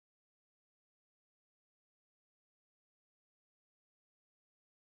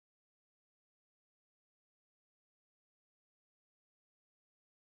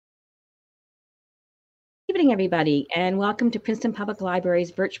evening, everybody, and welcome to Princeton Public Library's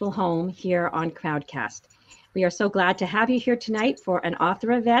virtual home here on Crowdcast. We are so glad to have you here tonight for an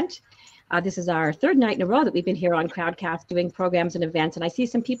author event. This is our third night in a row that we've been here on Crowdcast doing programs and events, and I see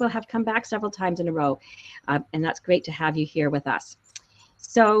some people have come back several times in a row, and that's great to have you here with us.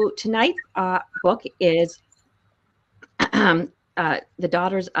 So tonight's book is The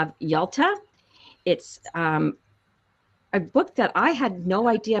Daughters of Yalta. It's a book that I had no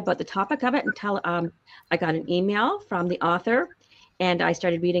idea about the topic of it until I got an email from the author and I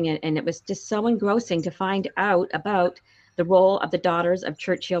started reading it, and it was just so engrossing to find out about the role of the daughters of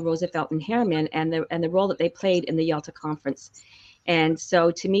Churchill, Roosevelt, and Harriman, and the role that they played in the Yalta Conference. And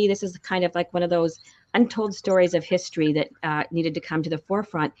so to me, this is kind of like one of those untold stories of history that needed to come to the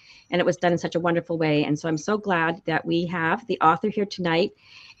forefront, and it was done in such a wonderful way. And so I'm so glad that we have the author here tonight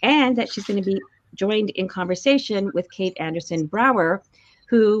and that she's going to be joined in conversation with Kate Andersen Brower,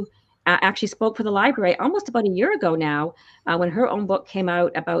 who actually spoke for the library almost about a year ago now when her own book came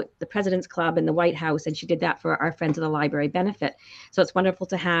out about the President's Club and the White House, and she did that for our Friends of the Library benefit. So it's wonderful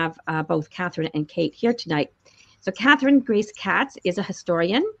to have both Catherine and Kate here tonight. So Catherine Grace Katz is a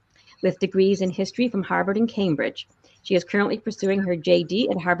historian with degrees in history from Harvard and Cambridge. She is currently pursuing her JD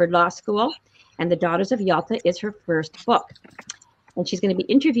at Harvard Law School, and The Daughters of Yalta is her first book. And she's going to be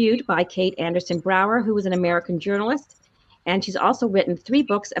interviewed by Kate Andersen Brower, who is an American journalist. And she's also written 3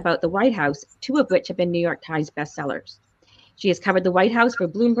 books about the White House, 2 of which have been New York Times bestsellers. She has covered the White House for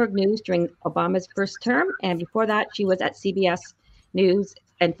Bloomberg News during Obama's first term. And before that, she was at CBS News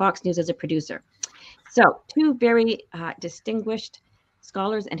and Fox News as a producer. So 2 very distinguished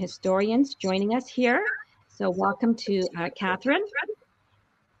scholars and historians joining us here. So welcome to Catherine.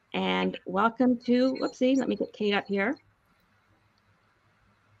 And welcome to, whoopsie, let me get Kate up here.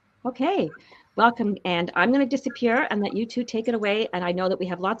 Okay, welcome. And I'm going to disappear and let you 2 take it away. And I know that we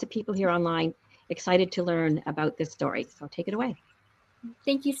have lots of people here online excited to learn about this story. So take it away.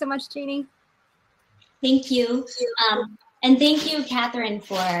 Thank you so much, Jeannie. Thank you. And thank you, Catherine,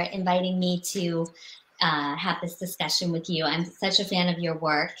 for inviting me to have this discussion with you. I'm such a fan of your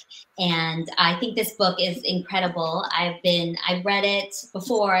work, and I think this book is incredible. I've read it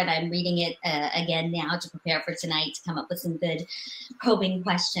before, and I'm reading it again now to prepare for tonight to come up with some good probing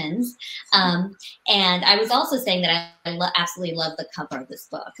questions. And I was also saying that I absolutely love the cover of this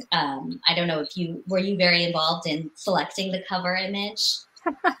book. I don't know if were you very involved in selecting the cover image?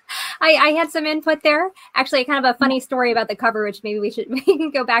 I had some input there. Actually, kind of a funny story about the cover, which maybe we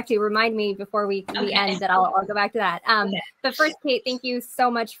can go back to. Remind me before we end that I'll go back to that. But first, Kate, thank you so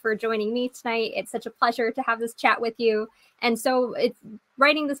much for joining me tonight. It's such a pleasure to have this chat with you. And so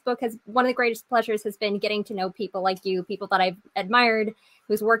writing this book one of the greatest pleasures has been getting to know people like you, people that I've admired,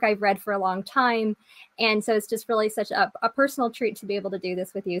 whose work I've read for a long time. And so it's just really such a personal treat to be able to do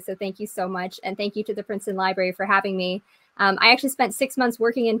this with you. So thank you so much. And thank you to the Princeton Library for having me. I actually spent 6 months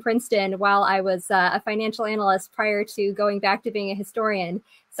working in Princeton while I was a financial analyst prior to going back to being a historian.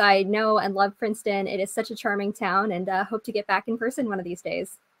 So I know and love Princeton. It is such a charming town, and hope to get back in person one of these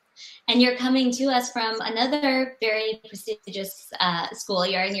days. And you're coming to us from another very prestigious school.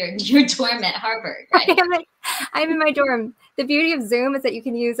 You're in your dorm at Harvard, right? I'm in my dorm. The beauty of Zoom is that you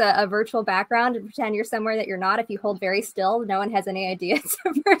can use a virtual background and pretend you're somewhere that you're not. If you hold very still, no one has any idea it's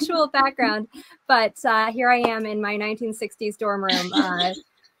a virtual background. But here I am in my 1960s dorm room,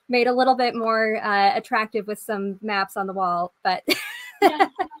 made a little bit more attractive with some maps on the wall. But yeah,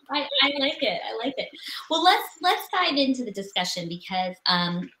 I like it. I like it. Well, let's dive into the discussion because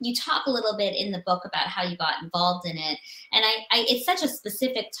you talk a little bit in the book about how you got involved in it, and it's such a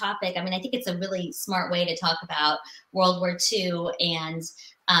specific topic. I mean, I think it's a really smart way to talk about World War II and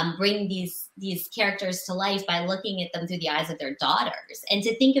bring these characters to life by looking at them through the eyes of their daughters. And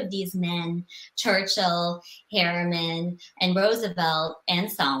to think of these men, Churchill, Harriman, and Roosevelt, and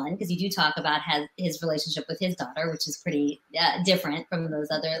Stalin, because you do talk about his relationship with his daughter, which is pretty different from those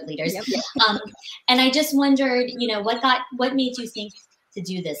other leaders. Yep. And I just wondered, what made you think to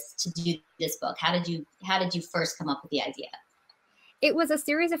do this book? How did you first come up with the idea? It was a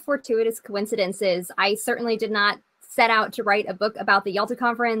series of fortuitous coincidences. I certainly did not set out to write a book about the Yalta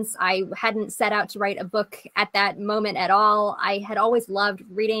Conference. I hadn't set out to write a book at that moment at all. I had always loved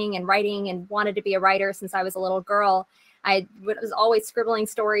reading and writing and wanted to be a writer since I was a little girl. I was always scribbling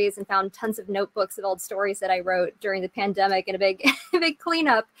stories and found tons of notebooks of old stories that I wrote during the pandemic and a big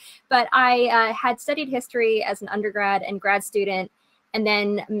cleanup. But I had studied history as an undergrad and grad student, and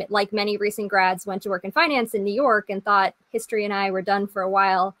then, like many recent grads, went to work in finance in New York and thought history and I were done for a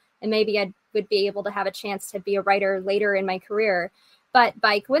while, and maybe I would be able to have a chance to be a writer later in my career. But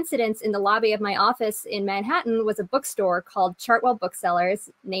by coincidence, in the lobby of my office in Manhattan was a bookstore called Chartwell Booksellers,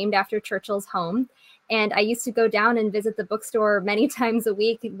 named after Churchill's home. And I used to go down and visit the bookstore many times a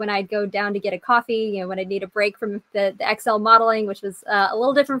week when I'd go down to get a coffee, when I'd need a break from the Excel modeling, which was a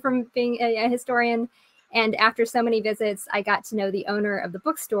little different from being a historian. And after so many visits, I got to know the owner of the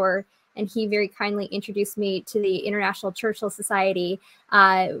bookstore, and he very kindly introduced me to the International Churchill Society,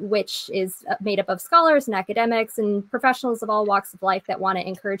 which is made up of scholars and academics and professionals of all walks of life that want to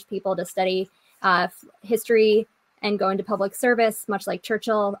encourage people to study history and go into public service, much like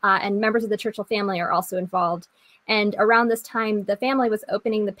Churchill. And members of the Churchill family are also involved. And around this time, the family was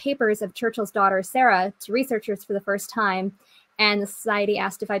opening the papers of Churchill's daughter, Sarah, to researchers for the first time. And the society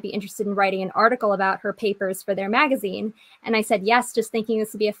asked if I'd be interested in writing an article about her papers for their magazine. And I said yes, just thinking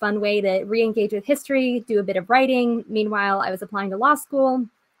this would be a fun way to re-engage with history, do a bit of writing. Meanwhile, I was applying to law school,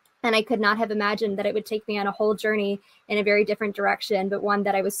 and I could not have imagined that it would take me on a whole journey in a very different direction, but one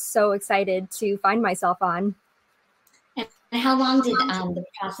that I was so excited to find myself on. And how long did the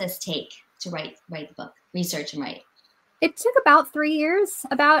process take to write the book, research and write? It took about 3 years,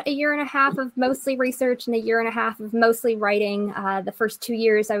 about a year and a half of mostly research and a year and a half of mostly writing. The first 2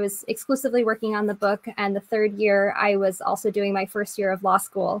 years I was exclusively working on the book, and the third year I was also doing my first year of law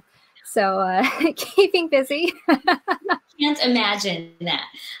school. So keeping busy. Can't imagine that.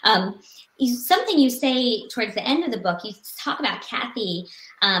 Something you say towards the end of the book, you talk about Kathy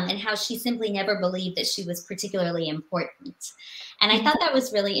and how she simply never believed that she was particularly important. And I thought that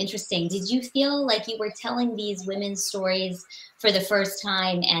was really interesting. Did you feel like you were telling these women's stories for the first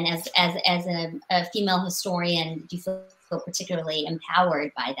time? And as a female historian, do you feel particularly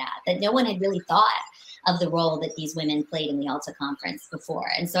empowered by that no one had really thought of the role that these women played in the Yalta Conference before?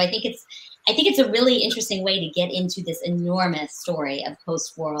 And so I think it's a really interesting way to get into this enormous story of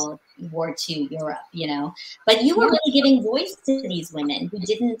post-World War II Europe, But you were really giving voice to these women who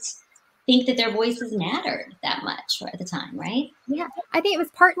didn't think that their voices mattered that much at the time, right? Yeah, I think it was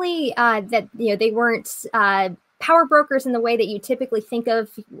partly that they weren't power brokers in the way that you typically think of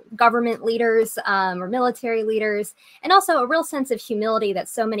government leaders or military leaders, and also a real sense of humility that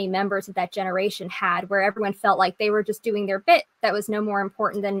so many members of that generation had, where everyone felt like they were just doing their bit that was no more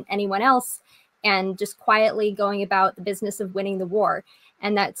important than anyone else, and just quietly going about the business of winning the war.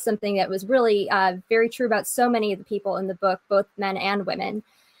 And that's something that was really very true about so many of the people in the book, both men and women.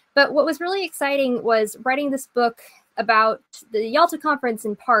 But what was really exciting was writing this book about the Yalta Conference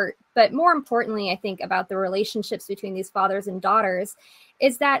in part, but more importantly, I think about the relationships between these fathers and daughters,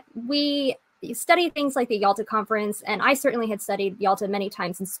 is that we study things like the Yalta Conference, and I certainly had studied Yalta many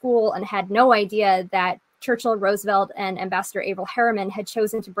times in school and had no idea that Churchill, Roosevelt, and Ambassador Averell Harriman had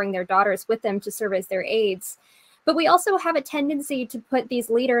chosen to bring their daughters with them to serve as their aides. But we also have a tendency to put these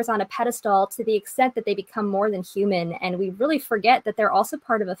leaders on a pedestal to the extent that they become more than human. And we really forget that they're also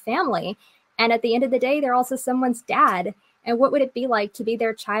part of a family. And at the end of the day, they're also someone's dad. And what would it be like to be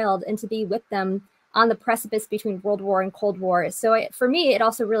their child and to be with them on the precipice between World War and Cold War? So for me, it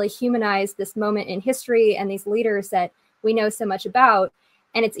also really humanized this moment in history and these leaders that we know so much about.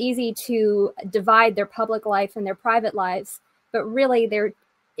 And it's easy to divide their public life and their private lives, but really they're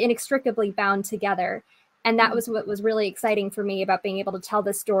inextricably bound together. And that was what was really exciting for me about being able to tell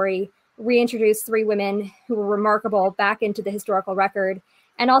this story, reintroduce three women who were remarkable back into the historical record,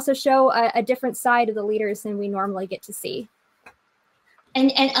 and also show a different side of the leaders than we normally get to see.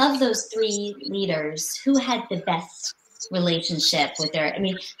 And of those three leaders, who had the best relationship with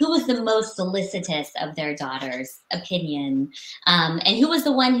who was the most solicitous of their daughter's opinion? And who was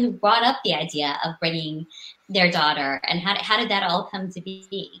the one who brought up the idea of bringing their daughter? And how did that all come to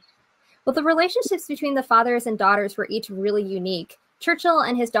be? Well, the relationships between the fathers and daughters were each really unique. Churchill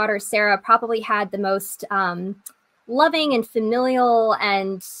and his daughter, Sarah, probably had the most loving and familial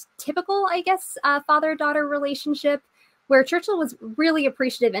and typical, I guess, father-daughter relationship, where Churchill was really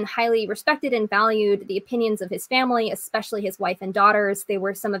appreciative and highly respected and valued the opinions of his family, especially his wife and daughters. They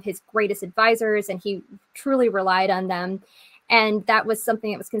were some of his greatest advisors, and he truly relied on them. And that was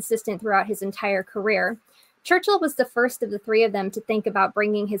something that was consistent throughout his entire career. Churchill was the first of the three of them to think about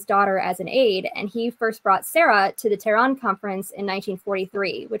bringing his daughter as an aide, and he first brought Sarah to the Tehran Conference in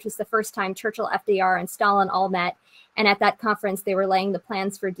 1943, which was the first time Churchill, FDR, and Stalin all met, and at that conference they were laying the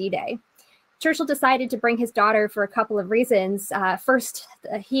plans for D-Day. Churchill decided to bring his daughter for a couple of reasons. First,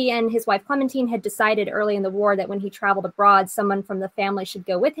 he and his wife Clementine had decided early in the war that when he traveled abroad, someone from the family should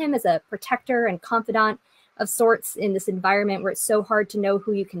go with him as a protector and confidant of sorts in this environment where it's so hard to know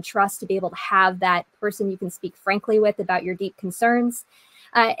who you can trust to be able to have that person you can speak frankly with about your deep concerns.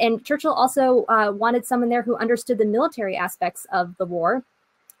 And Churchill also wanted someone there who understood the military aspects of the war.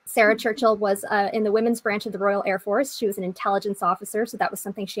 Sarah Churchill was in the women's branch of the Royal Air Force. She was an intelligence officer, so that was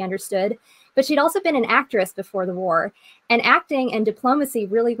something she understood. But she'd also been an actress before the war, and acting and diplomacy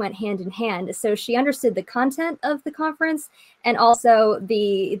really went hand in hand. So she understood the content of the conference and also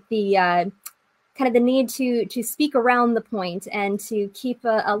the kind of the need to speak around the point and to keep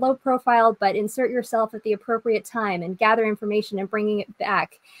a low profile, but insert yourself at the appropriate time and gather information and bringing it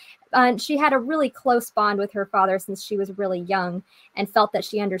back. She had a really close bond with her father since she was really young and felt that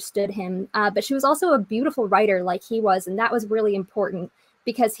she understood him. But she was also a beautiful writer like he was, and that was really important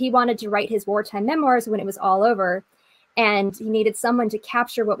because he wanted to write his wartime memoirs when it was all over, and he needed someone to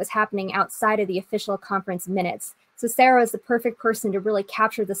capture what was happening outside of the official conference minutes. So Sarah is the perfect person to really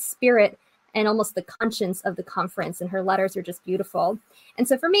capture the spirit and almost the conscience of the conference, and her letters are just beautiful. And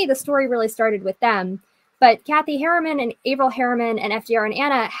so for me, the story really started with them. But Kathy Harriman and Averil Harriman and FDR and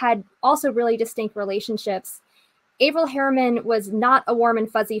Anna had also really distinct relationships. Averil Harriman was not a warm and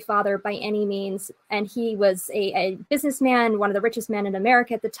fuzzy father by any means, and he was a businessman, one of the richest men in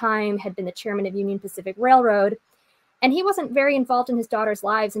America at the time, had been the chairman of Union Pacific Railroad. And he wasn't very involved in his daughters'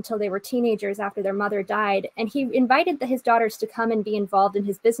 lives until they were teenagers after their mother died. And he invited his daughters to come and be involved in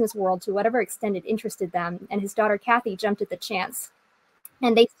his business world to whatever extent it interested them. And his daughter, Kathy, jumped at the chance.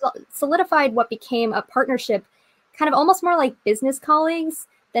 And they solidified what became a partnership, kind of almost more like business colleagues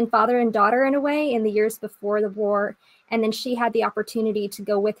than father and daughter in a way in the years before the war. And then she had the opportunity to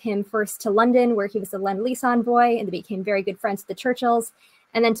go with him first to London, where he was the Lend-Lease envoy, and they became very good friends with the Churchills.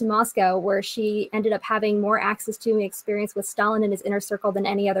 And then to Moscow, where she ended up having more access to and experience with Stalin and his inner circle than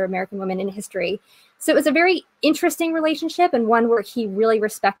any other American woman in history. So it was a very interesting relationship, and one where he really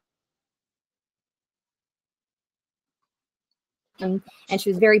respected him. And she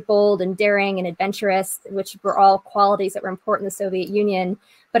was very bold and daring and adventurous, which were all qualities that were important in the Soviet Union.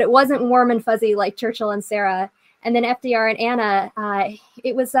 But it wasn't warm and fuzzy like Churchill and Sarah. And then FDR and Anna,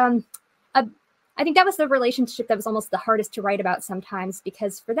 it was I think that was the relationship that was almost the hardest to write about sometimes,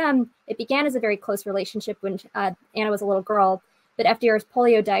 because for them, it began as a very close relationship when Anna was a little girl, but FDR's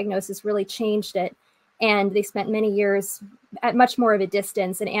polio diagnosis really changed it. And they spent many years at much more of a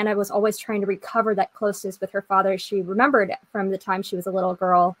distance. And Anna was always trying to recover that closeness with her father she remembered from the time she was a little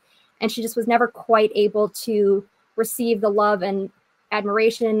girl. And she just was never quite able to receive the love and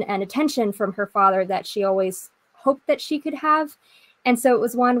admiration and attention from her father that she always hoped that she could have. And so it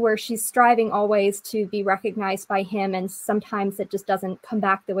was one where she's striving always to be recognized by him, and sometimes it just doesn't come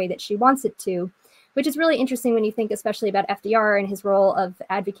back the way that she wants it to, which is really interesting when you think especially about FDR and his role of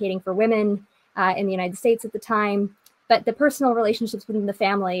advocating for women in the United States at the time. But the personal relationships within the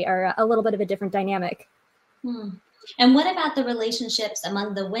family are a little bit of a different dynamic. And what about the relationships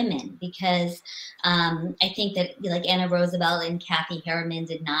among the women? Because I think that like Anna Roosevelt and Kathy Harriman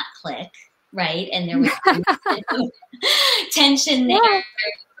did not click. Right. And there was tension there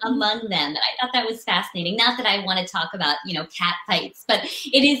among them. I thought that was fascinating. Not that I want to talk about, cat fights, but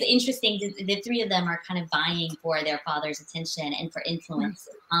it is interesting. The three of them are kind of vying for their father's attention and for influence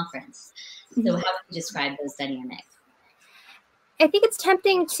in the conference. So how would you describe those dynamics? I think it's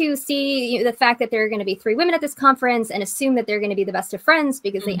tempting to see the fact that there are going to be three women at this conference and assume that they're going to be the best of friends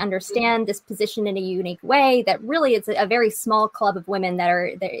because they understand this position in a unique way, that really it's a very small club of women that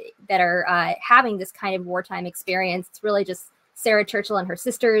are having this kind of wartime experience. It's really just Sarah Churchill and her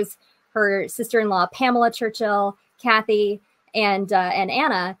sisters, her sister-in-law, Pamela Churchill, Kathy, and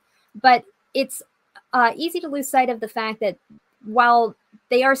Anna. But it's easy to lose sight of the fact that while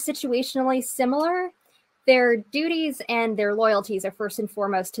they are situationally similar, their duties and their loyalties are first and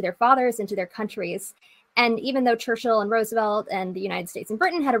foremost to their fathers and to their countries. And even though Churchill and Roosevelt and the United States and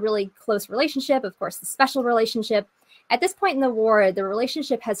Britain had a really close relationship, of course, the special relationship, at this point in the war, the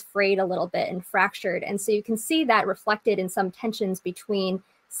relationship has frayed a little bit and fractured. And so you can see that reflected in some tensions between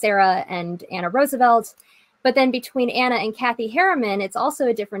Sarah and Anna Roosevelt. But then between Anna and Kathy Harriman, it's also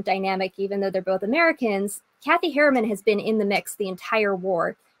a different dynamic, even though they're both Americans. Kathy Harriman has been in the mix the entire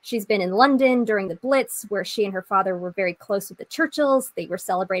war. She's been in London during the Blitz, where she and her father were very close with the Churchills. They were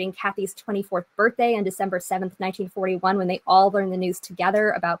celebrating Kathy's 24th birthday on December 7th, 1941, when they all learned the news together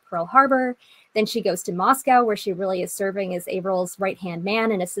about Pearl Harbor. Then she goes to Moscow, where she really is serving as Averil's right-hand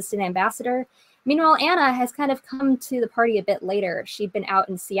man and assistant ambassador. Meanwhile, Anna has kind of come to the party a bit later. She'd been out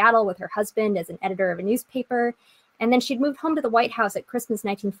in Seattle with her husband as an editor of a newspaper. And then she'd moved home to the White House at Christmas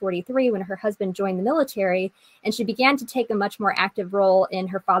 1943 when her husband joined the military, and she began to take a much more active role in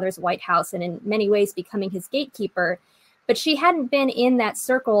her father's White House and in many ways becoming his gatekeeper. But she hadn't been in that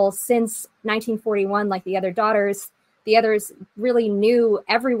circle since 1941 like the other daughters. The others really knew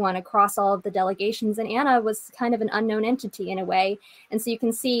everyone across all of the delegations, and Anna was kind of an unknown entity in a way. And so you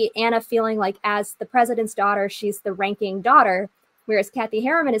can see Anna feeling like as the president's daughter, she's the ranking daughter, whereas Kathy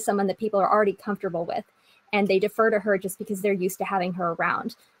Harriman is someone that people are already comfortable with, and they defer to her just because they're used to having her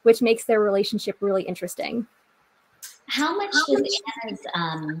around, which makes their relationship really interesting. How much was Anna's,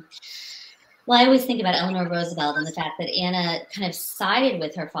 well, I always think about Eleanor Roosevelt and the fact that Anna kind of sided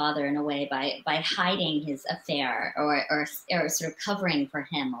with her father in a way by hiding his affair or sort of covering for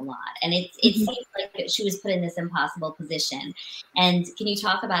him a lot. And it seems like she was put in this impossible position. And can you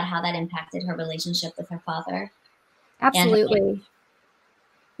talk about how that impacted her relationship with her father? Absolutely.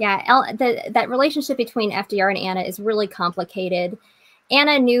 Yeah, that relationship between FDR and Anna is really complicated.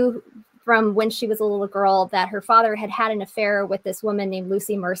 Anna knew from when she was a little girl that her father had had an affair with this woman named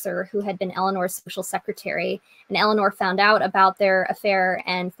Lucy Mercer, who had been Eleanor's social secretary. And Eleanor found out about their affair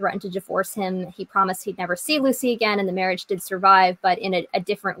and threatened to divorce him. He promised he'd never see Lucy again, and the marriage did survive, but in a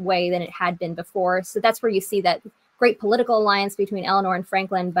different way than it had been before. So that's where you see that great political alliance between Eleanor and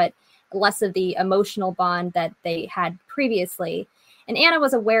Franklin, but less of the emotional bond that they had previously. And Anna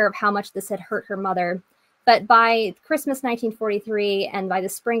was aware of how much this had hurt her mother. But by Christmas 1943 and by the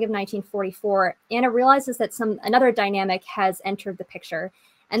spring of 1944, Anna realizes that another dynamic has entered the picture.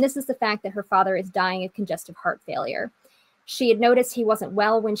 And this is the fact that her father is dying of congestive heart failure. She had noticed he wasn't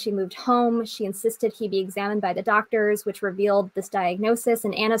well when she moved home. She insisted he be examined by the doctors, which revealed this diagnosis,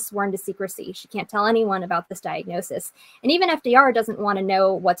 and Anna's sworn to secrecy. She can't tell anyone about this diagnosis. And even FDR doesn't want to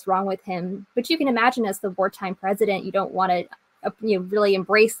know what's wrong with him. But you can imagine, as the wartime president, you don't want to really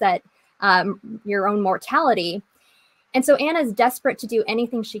embrace that your own mortality. And so Anna's desperate to do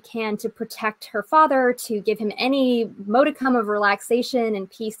anything she can to protect her father, to give him any modicum of relaxation and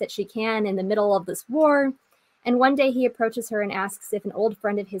peace that she can in the middle of this war. And one day he approaches her and asks if an old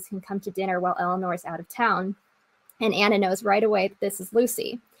friend of his can come to dinner while Eleanor's out of town. And Anna knows right away that this is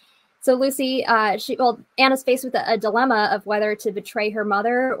Lucy. So Lucy, Anna's faced with a dilemma of whether to betray her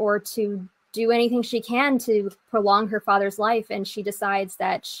mother or to do anything she can to prolong her father's life. And she decides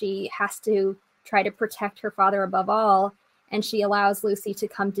that she has to try to protect her father above all. And she allows Lucy to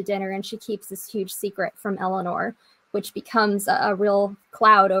come to dinner, and she keeps this huge secret from Eleanor, which becomes a real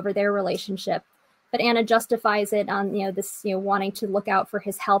cloud over their relationship. But Anna justifies it on, wanting to look out for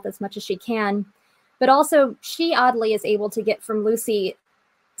his health as much as she can. But also she oddly is able to get from Lucy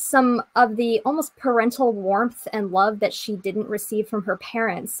some of the almost parental warmth and love that she didn't receive from her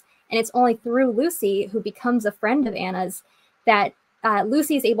parents. And it's only through Lucy, who becomes a friend of Anna's, that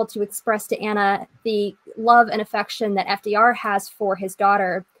Lucy is able to express to Anna the love and affection that FDR has for his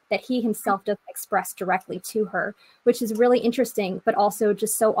daughter that he himself doesn't express directly to her, which is really interesting, but also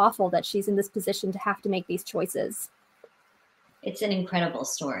just so awful that she's in this position to have to make these choices. It's an incredible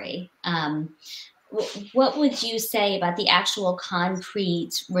story. What would you say about the actual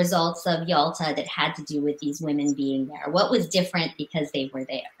concrete results of Yalta that had to do with these women being there? What was different because they were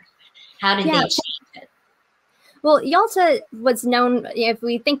there? How did they change it? Well, Yalta was known, if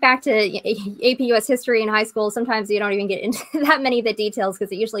we think back to AP US history in high school, sometimes you don't even get into that many of the details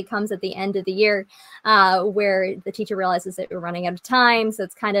because it usually comes at the end of the year where the teacher realizes that we're running out of time. So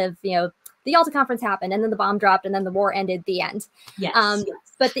it's kind of, the Yalta Conference happened, and then the bomb dropped, and then the war ended, the end. Yes.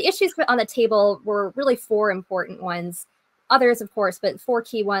 But the issues put on the table were really four important ones. Others, of course, but four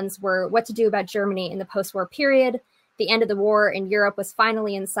key ones were what to do about Germany in the post-war period. The end of the war in Europe was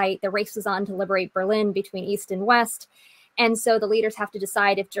finally in sight. The race was on to liberate Berlin between East and West. And so the leaders have to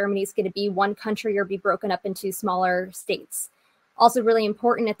decide if Germany is going to be one country or be broken up into smaller states. Also really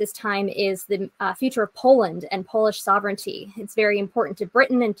important at this time is the future of Poland and Polish sovereignty. It's very important to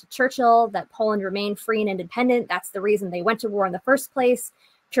Britain and to Churchill that Poland remain free and independent. That's the reason they went to war in the first place.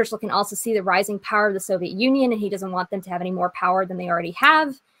 Churchill can also see the rising power of the Soviet Union, and he doesn't want them to have any more power than they already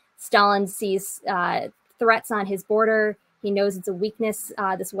have. Stalin sees threats on his border. He knows it's a weakness,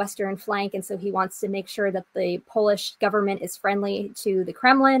 this western flank, and so he wants to make sure that the Polish government is friendly to the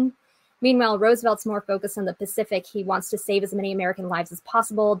Kremlin. Meanwhile, Roosevelt's more focused on the Pacific. He wants to save as many American lives as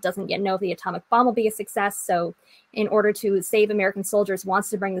possible, doesn't yet know if the atomic bomb will be a success, so in order to save American soldiers, wants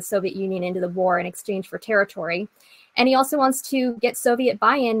to bring the Soviet Union into the war in exchange for territory. And he also wants to get Soviet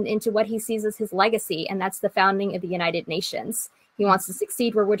buy-in into what he sees as his legacy, and that's the founding of the United Nations. He wants to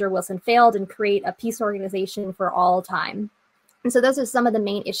succeed where Woodrow Wilson failed and create a peace organization for all time. And so those are some of the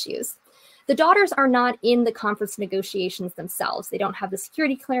main issues. The daughters are not in the conference negotiations themselves. They don't have the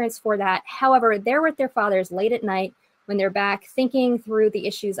security clearance for that. However, they're with their fathers late at night when they're back thinking through the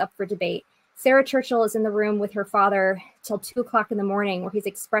issues up for debate. Sarah Churchill is in the room with her father till 2 o'clock in the morning, where he's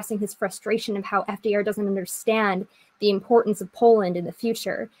expressing his frustration of how FDR doesn't understand the importance of Poland in the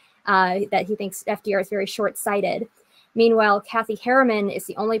future, that he thinks FDR is very short-sighted. Meanwhile, Kathy Harriman is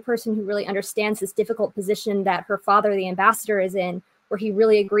the only person who really understands this difficult position that her father, the ambassador, is in, where he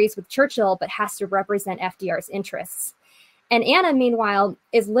really agrees with Churchill, but has to represent FDR's interests. And Anna, meanwhile,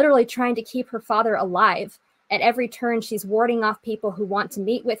 is literally trying to keep her father alive. At every turn, she's warding off people who want to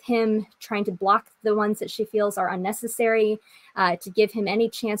meet with him, trying to block the ones that she feels are unnecessary, to give him any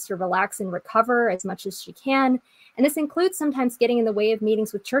chance to relax and recover as much as she can. And this includes sometimes getting in the way of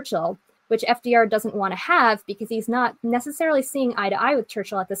meetings with Churchill, which FDR doesn't want to have because he's not necessarily seeing eye to eye with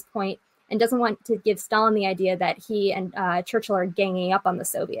Churchill at this point and doesn't want to give Stalin the idea that he and Churchill are ganging up on the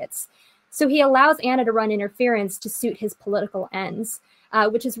Soviets. So he allows Anna to run interference to suit his political ends,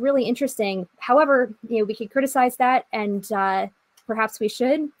 which is really interesting. However, we could criticize that, and perhaps we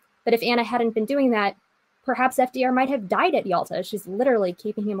should. But if Anna hadn't been doing that, perhaps FDR might have died at Yalta. She's literally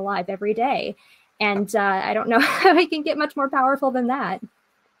keeping him alive every day. And I don't know how he can get much more powerful than that.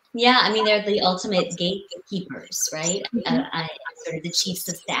 Yeah, I mean, they're the ultimate gatekeepers, right? Sort of the chiefs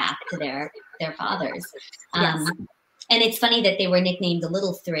of staff to their fathers. Yes. And it's funny that they were nicknamed the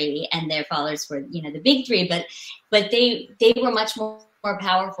Little Three, and their fathers were, the Big Three. But they were much more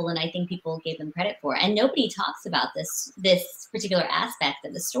powerful than I think people gave them credit for. And nobody talks about this particular aspect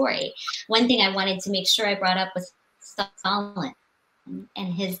of the story. One thing I wanted to make sure I brought up was Stalin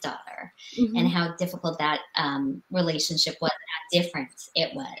and his daughter, and how difficult that relationship was, and how different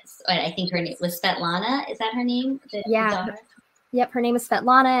it was. I think her name was Svetlana. Is that her name? Yeah. Yep, her name is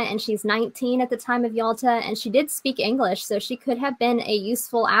Svetlana, and she's 19 at the time of Yalta, and she did speak English, so she could have been a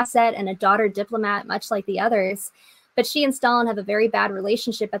useful asset and a daughter diplomat, much like the others. But she and Stalin have a very bad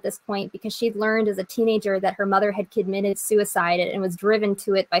relationship at this point because she'd learned as a teenager that her mother had committed suicide and was driven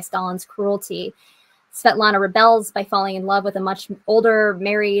to it by Stalin's cruelty. Svetlana rebels by falling in love with a much older,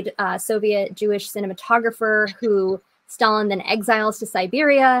 married Soviet Jewish cinematographer who Stalin then exiles to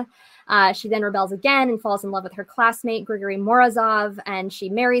Siberia. She then rebels again and falls in love with her classmate, Grigory Morozov, and she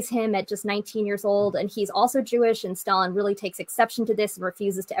marries him at just 19 years old. And he's also Jewish, and Stalin really takes exception to this and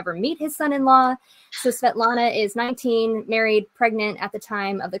refuses to ever meet his son-in-law. So Svetlana is 19, married, pregnant at the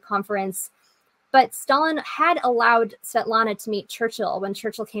time of the conference. But Stalin had allowed Svetlana to meet Churchill when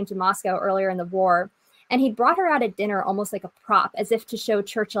Churchill came to Moscow earlier in the war. And he brought her out at dinner almost like a prop, as if to show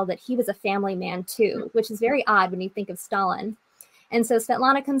Churchill that he was a family man too, which is very odd when you think of Stalin. And so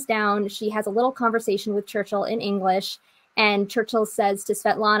Svetlana comes down, she has a little conversation with Churchill in English, and Churchill says to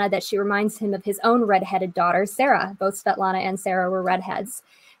Svetlana that she reminds him of his own redheaded daughter, Sarah. Both Svetlana and Sarah were redheads.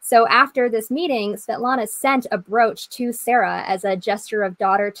 So after this meeting, Svetlana sent a brooch to Sarah as a gesture of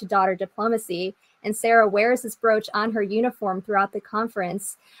daughter-to-daughter diplomacy, and Sarah wears this brooch on her uniform throughout the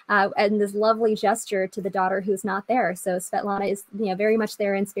conference, and this lovely gesture to the daughter who's not there. So Svetlana is very much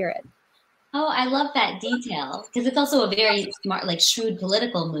there in spirit. Oh, I love that detail, because it's also a very smart, shrewd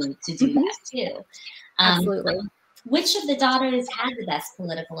political move to do that too. Absolutely. Which of the daughters had the best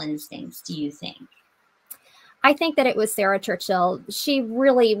political instincts, do you think? I think that it was Sarah Churchill. She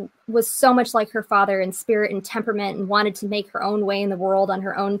really was so much like her father in spirit and temperament, and wanted to make her own way in the world on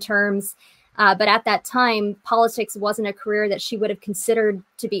her own terms. But at that time, politics wasn't a career that she would have considered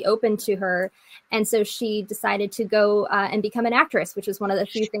to be open to her. And so she decided to go and become an actress, which was one of the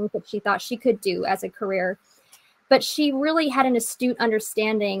few things that she thought she could do as a career. But she really had an astute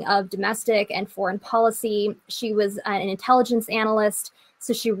understanding of domestic and foreign policy. She was an intelligence analyst,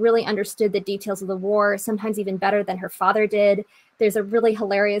 so she really understood the details of the war, sometimes even better than her father did. There's a really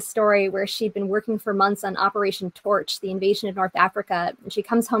hilarious story where she'd been working for months on Operation Torch, the invasion of North Africa. And she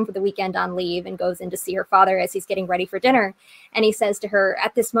comes home for the weekend on leave and goes in to see her father as he's getting ready for dinner. And he says to her,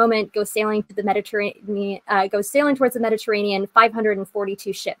 at this moment, go sailing to the Mediterranean, towards the Mediterranean,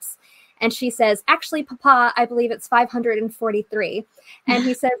 542 ships. And she says, actually, Papa, I believe it's 543. And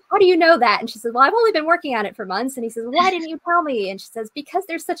he says, how do you know that? And she says, well, I've only been working on it for months. And he says, why didn't you tell me? And she says, because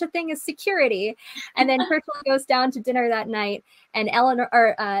there's such a thing as security. And then Churchill goes down to dinner that night, and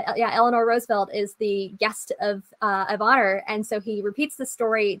Eleanor Roosevelt is the guest of honor. And so he repeats the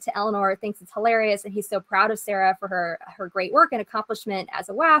story to Eleanor, thinks it's hilarious, and he's so proud of Sarah for her great work and accomplishment as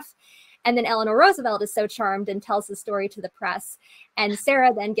a WAF. And then Eleanor Roosevelt is so charmed and tells the story to the press. And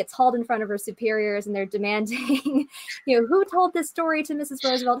Sarah then gets hauled in front of her superiors, and they're demanding, who told this story to Mrs.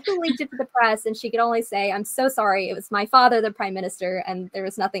 Roosevelt? Who leaked it to the press? And she could only say, I'm so sorry. It was my father, the prime minister, and there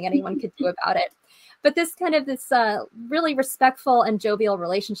was nothing anyone could do about it. But this really respectful and jovial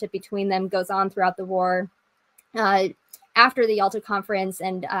relationship between them goes on throughout the war. After the Yalta Conference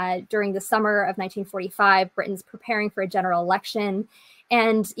and during the summer of 1945, Britain's preparing for a general election.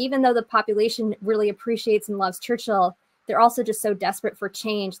 And even though the population really appreciates and loves Churchill, they're also just so desperate for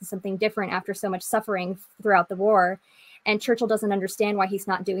change and something different after so much suffering throughout the war. And Churchill doesn't understand why he's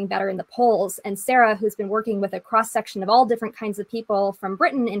not doing better in the polls. And Sarah, who's been working with a cross-section of all different kinds of people from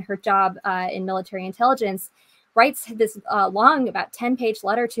Britain in her job in military intelligence, writes this long, about 10-page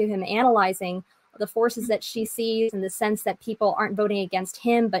letter to him analyzing the forces that she sees, and the sense that people aren't voting against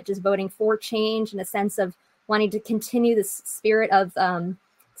him, but just voting for change, and a sense of wanting to continue this spirit of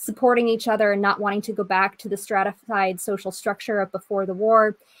supporting each other and not wanting to go back to the stratified social structure of before the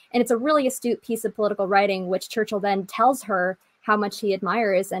war. And it's a really astute piece of political writing, which Churchill then tells her how much he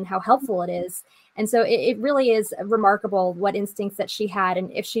admires and how helpful it is. And so it really is remarkable what instincts that she had.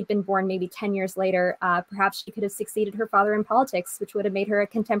 And if she'd been born maybe 10 years later, perhaps she could have succeeded her father in politics, which would have made her a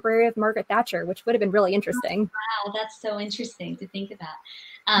contemporary of Margaret Thatcher, which would have been really interesting. Wow, that's so interesting to think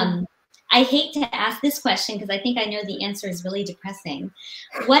about. I hate to ask this question because I think I know the answer is really depressing.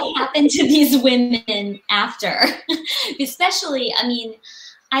 What happened to these women after? Especially, I mean,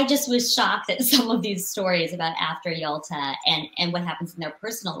 I just was shocked at some of these stories about after Yalta and what happens in their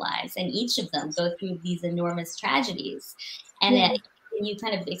personal lives. And each of them go through these enormous tragedies. And can you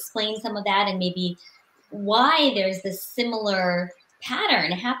kind of explain some of that and maybe why there's this similar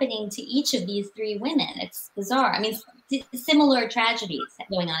pattern happening to each of these three women? It's bizarre. I mean, similar tragedies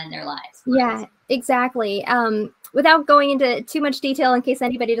going on in their lives. Yeah, exactly. Without going into too much detail in case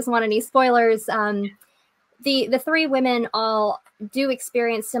anybody doesn't want any spoilers, the three women all do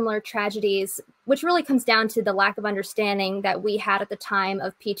experience similar tragedies, which really comes down to the lack of understanding that we had at the time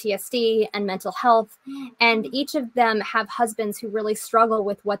of PTSD and mental health. And each of them have husbands who really struggle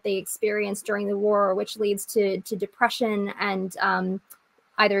with what they experienced during the war, which leads to depression and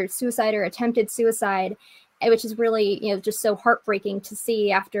either suicide or attempted suicide, which is really, just so heartbreaking to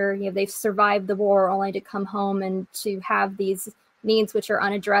see after, they've survived the war only to come home and to have these needs which are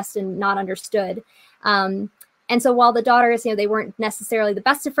unaddressed and not understood. And so while the daughters, they weren't necessarily the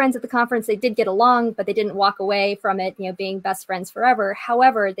best of friends at the conference, they did get along, but they didn't walk away from it, being best friends forever.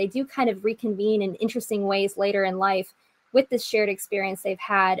 However, they do kind of reconvene in interesting ways later in life with this shared experience they've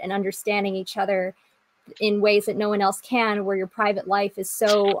had and understanding each other in ways that no one else can, where your private life is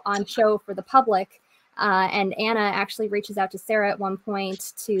so on show for the public. And Anna actually reaches out to Sarah at one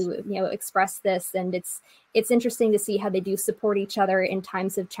point to, express this. And it's interesting to see how they do support each other in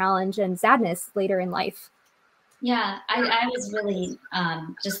times of challenge and sadness later in life. Yeah, I was really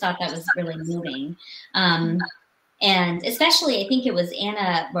just thought that was really moving. And especially, I think it was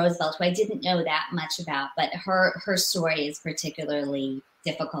Anna Roosevelt, who I didn't know that much about, but her story is particularly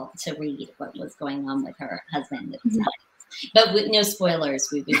difficult to read, what was going on with her husband at the time. But with no spoilers,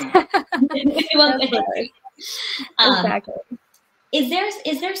 we won't. Exactly. Is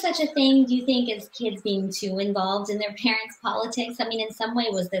there such a thing, do you think, as kids being too involved in their parents' politics? I mean, in some way,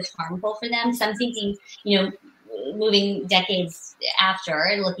 was this harmful for them? So I'm thinking, moving decades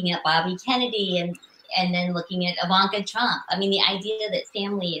after, looking at Bobby Kennedy and then looking at Ivanka Trump. I mean, the idea that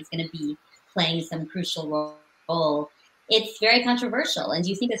family is going to be playing some crucial role, it's very controversial. And do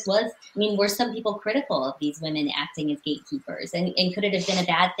you think this was, were some people critical of these women acting as gatekeepers? And could it have been a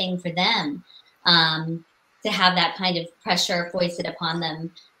bad thing for them to have that kind of pressure foisted upon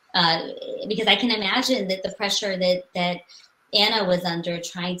them? Because I can imagine that the pressure that Anna was under,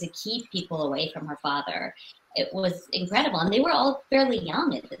 trying to keep people away from her father, it was incredible. And they were all fairly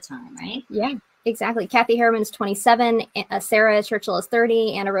young at the time, right? Yeah, exactly. Kathy Harriman is 27, Sarah Churchill is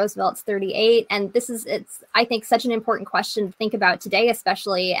 30, Anna Roosevelt's 38. And it's, I think, such an important question to think about today,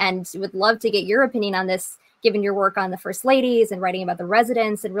 especially, and would love to get your opinion on this, given your work on the First Ladies and writing about the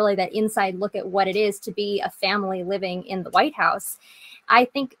residents and really that inside look at what it is to be a family living in the White House. I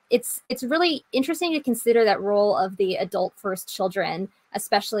think it's really interesting to consider that role of the adult first children,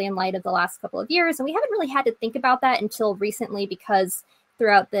 especially in light of the last couple of years. And we haven't really had to think about that until recently, because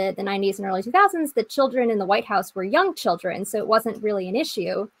throughout the 90s and early 2000s, the children in the White House were young children, so it wasn't really an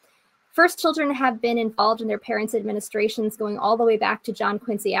issue. First children have been involved in their parents' administrations going all the way back to John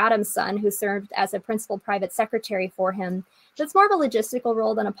Quincy Adams' son, who served as a principal private secretary for him. So it's more of a logistical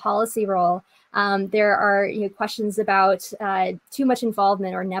role than a policy role. There are questions about too much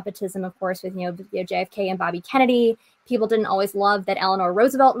involvement or nepotism, of course, with JFK and Bobby Kennedy. People didn't always love that Eleanor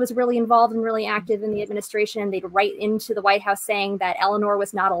Roosevelt was really involved and really active in the administration. They'd write into the White House saying that Eleanor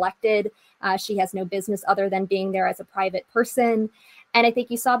was not elected. She has no business other than being there as a private person. And I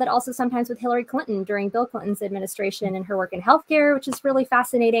think you saw that also sometimes with Hillary Clinton during Bill Clinton's administration and her work in healthcare, which is really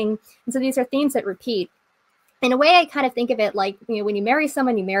fascinating. And so these are themes that repeat. In a way, I kind of think of it like, when you marry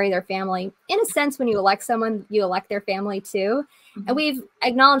someone, you marry their family. In a sense, when you elect someone, you elect their family too. Mm-hmm. And we've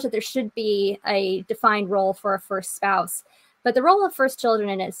acknowledged that there should be a defined role for a first spouse. But the role of first children,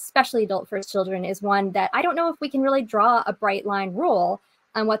 and especially adult first children, is one that I don't know if we can really draw a bright line rule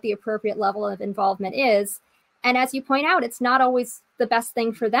on what the appropriate level of involvement is. And as you point out, it's not always the best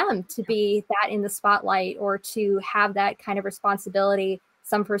thing for them to be that in the spotlight or to have that kind of responsibility.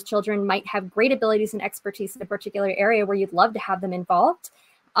 Some first children might have great abilities and expertise in a particular area where you'd love to have them involved.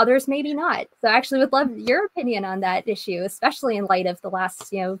 Others maybe not. So I actually would love your opinion on that issue, especially in light of the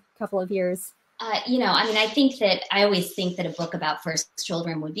last, couple of years. I always think that a book about first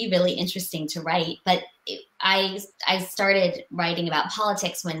children would be really interesting to write, but I started writing about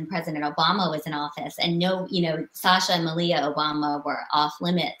politics when President Obama was in office, and Sasha and Malia Obama were off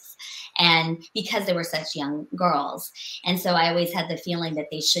limits, and because they were such young girls. And so I always had the feeling that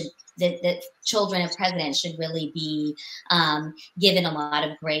that children of presidents should really be given a lot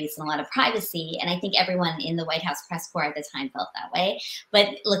of grace and a lot of privacy. And I think everyone in the White House press corps at the time felt that way. But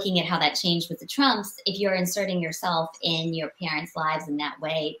looking at how that changed with the Trumps, if you're inserting yourself in your parents' lives in that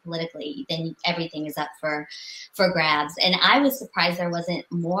way politically, then everything is up for grabs. And I was surprised there wasn't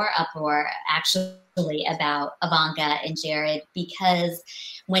more uproar actually about Ivanka and Jared, because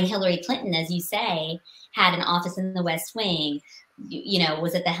when Hillary Clinton, as you say, had an office in the West Wing,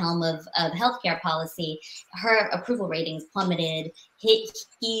 was at the helm of healthcare policy, her approval ratings plummeted.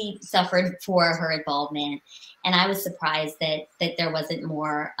 He suffered for her involvement. And I was surprised that there wasn't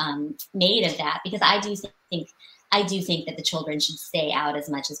more made of that, because I do think that the children should stay out as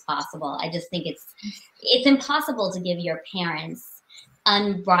much as possible. I just think it's impossible to give your parents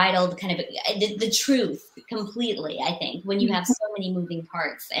unbridled kind of the truth completely, I think, when you have so many moving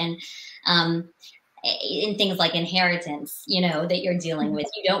parts. And in things like inheritance, that you're dealing with.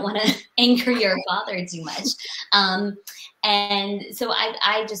 You don't want to anger your father too much. And so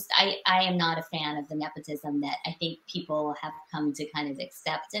I am not a fan of the nepotism that I think people have come to kind of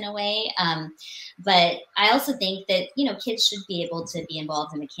accept in a way. But I also think that, kids should be able to be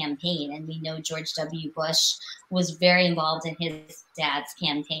involved in a campaign. And we know George W. Bush was very involved in his dad's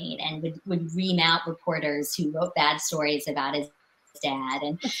campaign and would ream out reporters who wrote bad stories about his dad.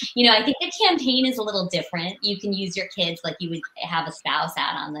 And I think the campaign is a little different. You can use your kids like you would have a spouse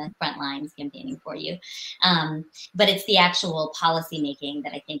out on the front lines campaigning for you, but it's the actual policy making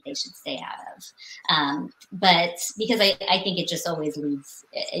that I think they should stay out of, but because I think it just always leads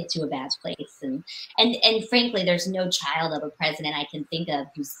it to a bad place. And frankly, there's no child of a president I can think of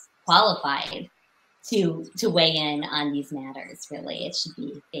who's qualified to weigh in on these matters. Really, it should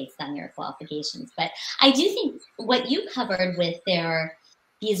be based on your qualifications. But I do think what you covered with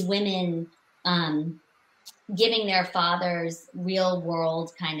these women giving their fathers real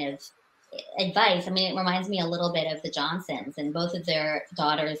world kind of advice. It reminds me a little bit of the Johnsons, and both of their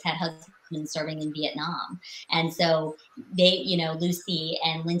daughters had husbands serving in Vietnam. And so they, Lucy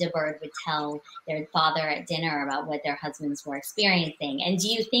and Linda Bird would tell their father at dinner about what their husbands were experiencing. And do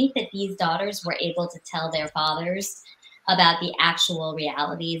you think that these daughters were able to tell their fathers about the actual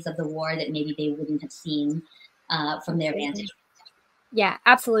realities of the war that maybe they wouldn't have seen from their vantage? Yeah,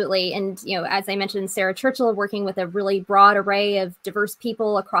 absolutely. And, as I mentioned, Sarah Churchill working with a really broad array of diverse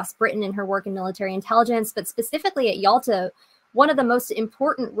people across Britain in her work in military intelligence, but specifically at Yalta, one of the most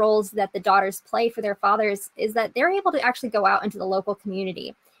important roles that the daughters play for their fathers is that they're able to actually go out into the local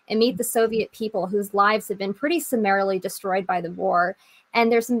community and meet the Soviet people whose lives have been pretty summarily destroyed by the war. And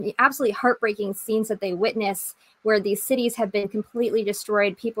there's some absolutely heartbreaking scenes that they witness where these cities have been completely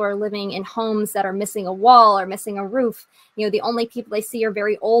destroyed. People are living in homes that are missing a wall or missing a roof. The only people they see are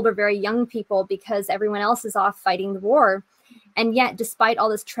very old or very young people because everyone else is off fighting the war. And yet, despite all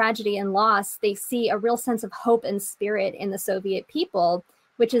this tragedy and loss, they see a real sense of hope and spirit in the Soviet people,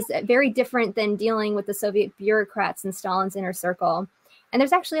 which is very different than dealing with the Soviet bureaucrats in Stalin's inner circle. And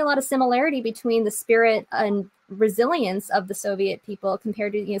there's actually a lot of similarity between the spirit and resilience of the Soviet people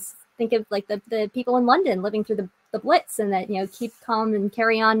compared to, think of like the people in London living through the Blitz and that, keep calm and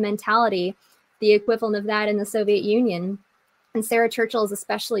carry on mentality, the equivalent of that in the Soviet Union. And Sarah Churchill is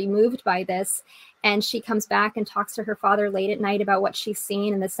especially moved by this. And she comes back and talks to her father late at night about what she's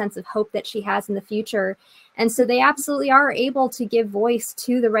seen and the sense of hope that she has in the future. And so they absolutely are able to give voice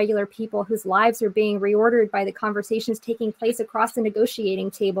to the regular people whose lives are being reordered by the conversations taking place across the negotiating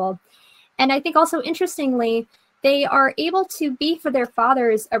table. And I think also interestingly, they are able to be for their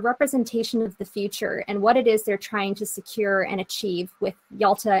fathers a representation of the future and what it is they're trying to secure and achieve with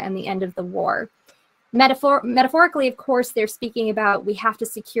Yalta and the end of the war. Metaphorically, of course, they're speaking about we have to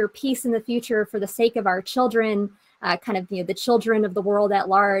secure peace in the future for the sake of our children, the children of the world at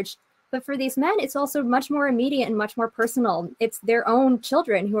large. But for these men, it's also much more immediate and much more personal. It's their own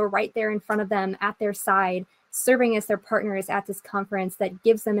children who are right there in front of them at their side, serving as their partners at this conference that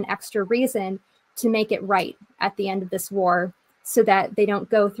gives them an extra reason to make it right at the end of this war so that they don't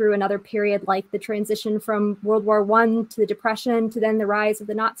go through another period like the transition from World War I to the Depression to then the rise of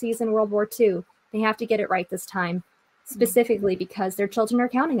the Nazis in World War II. They have to get it right this time, specifically because their children are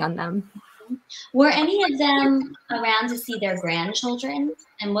counting on them. Were any of them around to see their grandchildren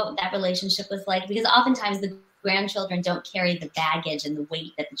and what that relationship was like? Because oftentimes the grandchildren don't carry the baggage and the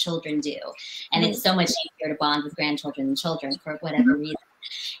weight that the children do. And it's so much easier to bond with grandchildren than children for whatever reason.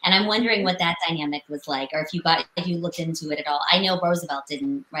 And I'm wondering what that dynamic was like, or if you looked into it at all. I know Roosevelt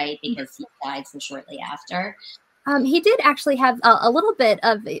didn't, right? Because he died so shortly after. He did actually have a little bit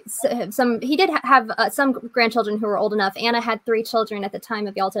of some. He did have some grandchildren who were old enough. Anna had 3 children at the time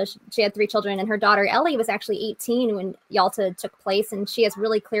of Yalta. She had 3 children, and her daughter Ellie was actually 18 when Yalta took place, and she has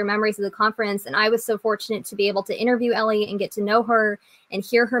really clear memories of the conference. And I was so fortunate to be able to interview Ellie and get to know her and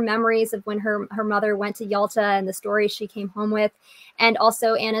hear her memories of when her mother went to Yalta and the stories she came home with, and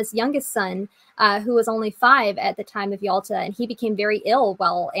also Anna's youngest son, who was only 5 at the time of Yalta, and he became very ill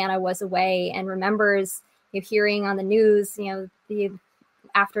while Anna was away, and remembers hearing on the news,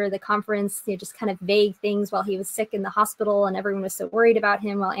 after the conference, just kind of vague things while he was sick in the hospital, and everyone was so worried about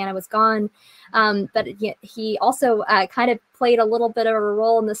him while Anna was gone. But he also kind of played a little bit of a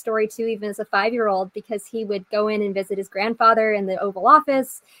role in the story too, even as a 5-year-old, because he would go in and visit his grandfather in the Oval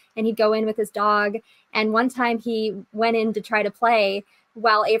Office, and he'd go in with his dog. And one time he went in to try to play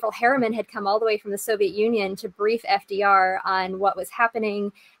while Averil Harriman had come all the way from the Soviet Union to brief FDR on what was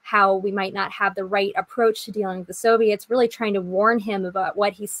happening, how we might not have the right approach to dealing with the Soviets, really trying to warn him about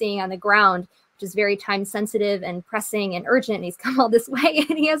what he's seeing on the ground, which is very time sensitive and pressing and urgent. And he's come all this way,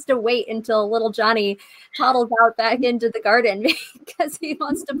 and he has to wait until little Johnny toddles out back into the garden because he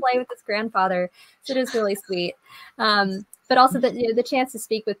wants to play with his grandfather. So it is really sweet. But also the chance to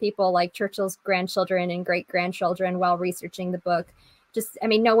speak with people like Churchill's grandchildren and great-grandchildren while researching the book.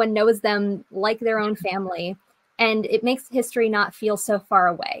 No one knows them like their own family, and it makes history not feel so far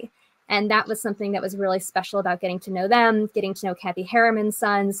away. And that was something that was really special about getting to know them, getting to know Kathy Harriman's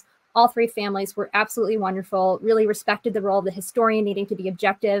sons. All 3 families were absolutely wonderful, really respected the role of the historian needing to be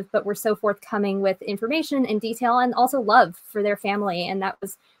objective, but were so forthcoming with information and detail, and also love for their family. And that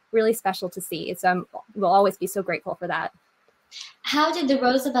was really special to see. So we'll always be so grateful for that. How did the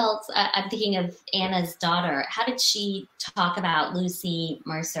Roosevelts, I'm thinking of Anna's daughter, how did she talk about Lucy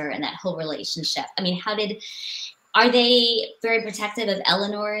Mercer and that whole relationship? Are they very protective of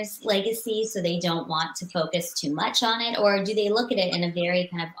Eleanor's legacy, so they don't want to focus too much on it? Or do they look at it in a very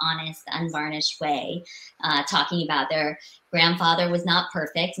kind of honest, unvarnished way, talking about their grandfather was not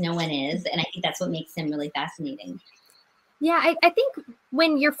perfect, no one is, and I think that's what makes him really fascinating. Yeah, I think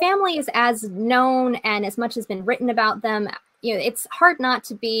when your family is as known and as much has been written about them, it's hard not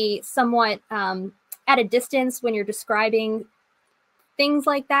to be somewhat at a distance when you're describing things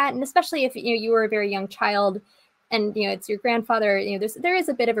like that. And especially if you were a very young child and it's your grandfather, there is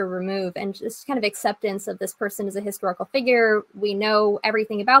a bit of a remove and just kind of acceptance of this person as a historical figure. We know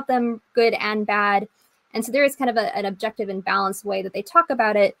everything about them, good and bad. And so there is kind of an objective and balanced way that they talk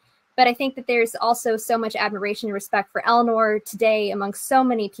about it. But I think that there's also so much admiration and respect for Eleanor today amongst so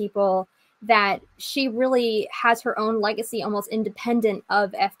many people that she really has her own legacy almost independent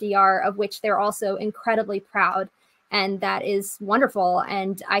of FDR, of which they're also incredibly proud. And that is wonderful.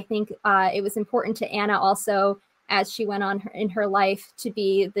 And I think it was important to Anna also, as she went on in her life, to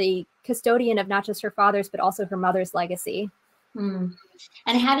be the custodian of not just her father's, but also her mother's legacy. And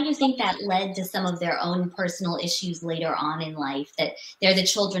how do you think that led to some of their own personal issues later on in life, that they're the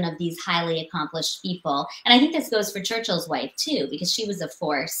children of these highly accomplished people? And I think this goes for Churchill's wife too, because she was a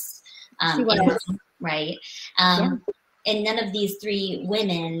force. Right. And none of these 3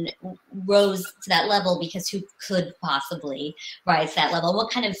 women rose to that level, because who could possibly rise to that level?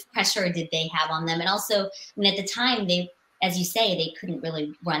 What kind of pressure did they have on them? And also, at the time, they, as you say, they couldn't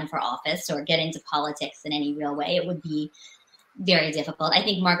really run for office or get into politics in any real way. It would be very difficult. I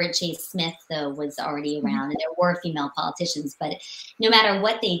think Margaret Chase Smith, though, was already around, and there were female politicians, but no matter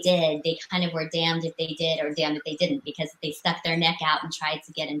what they did, they kind of were damned if they did or damned if they didn't, because if they stuck their neck out and tried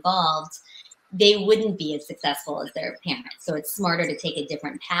to get involved, they wouldn't be as successful as their parents. So it's smarter to take a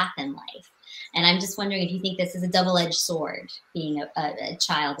different path in life. And I'm just wondering if you think this is a double-edged sword, being a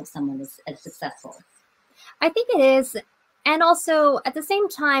child of someone as successful. I think it is. And also, at the same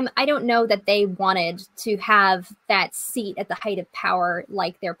time, I don't know that they wanted to have that seat at the height of power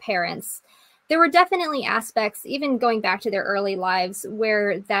like their parents. There were definitely aspects, even going back to their early lives,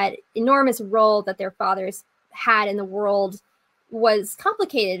 where that enormous role that their fathers had in the world was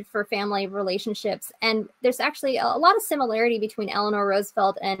complicated for family relationships. And there's actually a lot of similarity between Eleanor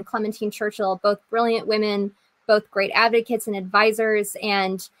Roosevelt and Clementine Churchill, both brilliant women, both great advocates and advisors,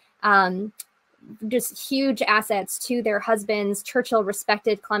 and just huge assets to their husbands. Churchill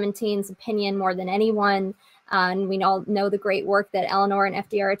respected Clementine's opinion more than anyone. And we all know the great work that Eleanor and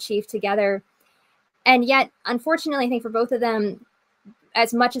FDR achieved together. And yet, unfortunately, I think for both of them,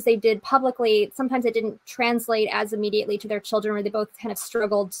 as much as they did publicly, sometimes it didn't translate as immediately to their children, where they both kind of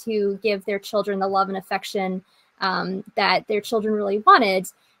struggled to give their children the love and affection that their children really wanted.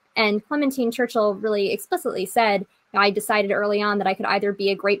 And Clementine Churchill really explicitly said, I decided early on that I could either be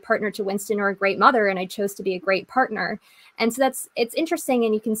a great partner to Winston or a great mother, and I chose to be a great partner. And so it's interesting,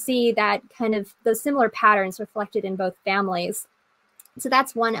 and you can see that kind of those similar patterns reflected in both families. So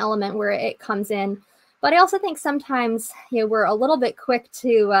that's one element where it comes in. But I also think sometimes, we're a little bit quick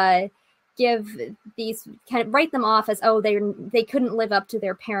to give these, kind of write them off as, oh, they couldn't live up to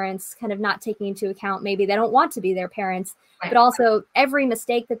their parents, kind of not taking into account maybe they don't want to be their parents, right. But also every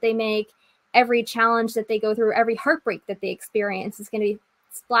mistake that they make, every challenge that they go through, every heartbreak that they experience is going to be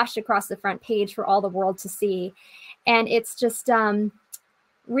splashed across the front page for all the world to see. And it's just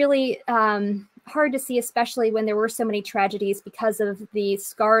really hard to see, especially when there were so many tragedies because of the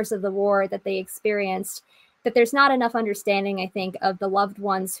scars of the war that they experienced, that there's not enough understanding, I think, of the loved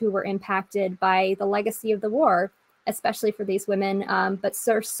ones who were impacted by the legacy of the war, especially for these women, but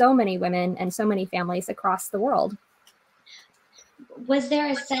so many women and so many families across the world. Was there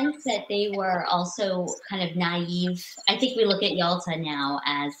a sense that they were also kind of naive? I think we look at Yalta now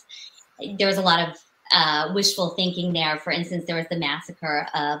as there was a lot of wishful thinking there. For instance, there was the massacre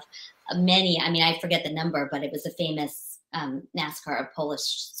of many, I mean, I forget the number, but it was a famous massacre of Polish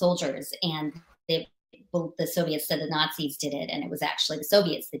soldiers. And the Soviets said the Nazis did it, and it was actually the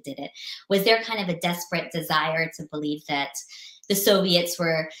Soviets that did it. Was there kind of a desperate desire to believe that the Soviets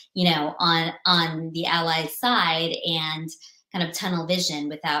were, on the Allies' side, and kind of tunnel vision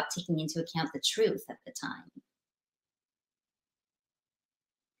without taking into account the truth at the time?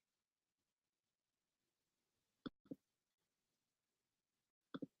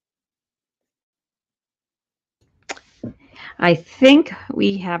 I think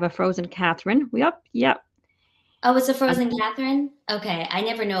we have a frozen Catherine. Yep. Oh, it's a frozen Catherine? Okay. I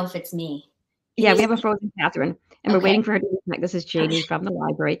never know if it's me. Yeah, we have a frozen Catherine, and we're waiting for her to connect. This is Jamie from the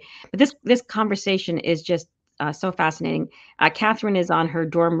library. But this conversation is just so fascinating. Catherine is on her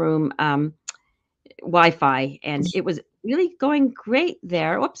dorm room Wi-Fi, and it was really going great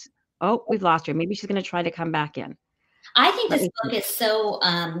there. Whoops. Oh, we've lost her. Maybe she's going to try to come back in. I think this book is so,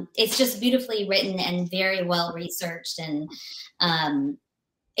 it's just beautifully written and very well researched. And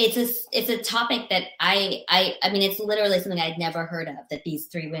it's a topic that I mean, it's literally something I'd never heard of, that these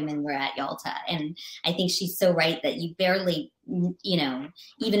three women were at Yalta. And I think she's so right that you barely, even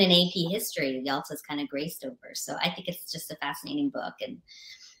in AP history, Yalta's kind of graced over. So I think it's just a fascinating book and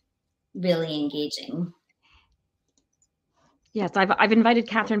really engaging. Yes, I've invited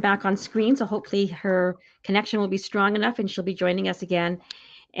Catherine back on screen, so hopefully her connection will be strong enough and she'll be joining us again.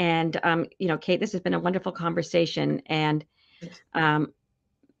 And, Kate, this has been a wonderful conversation. And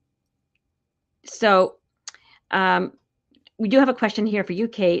so we do have a question here for you,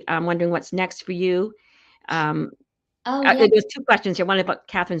 Kate. I'm wondering what's next for you. There's two questions here, one about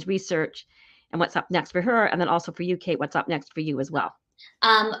Catherine's research and what's up next for her, and then also for you, Kate, what's up next for you as well.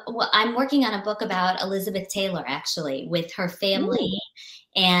 Well, I'm working on a book about Elizabeth Taylor, actually, with her family.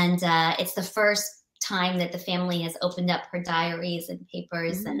 And it's the first time that the family has opened up her diaries and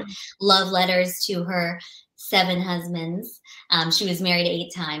papers and love letters to her 7 husbands. She was married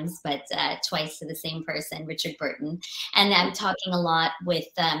 8 times, but twice to the same person, Richard Burton. And I'm talking a lot with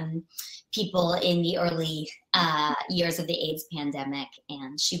people in the early years of the AIDS pandemic.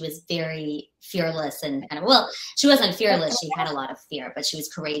 And she was very fearless and kind of, well, she wasn't fearless. She had a lot of fear, but she was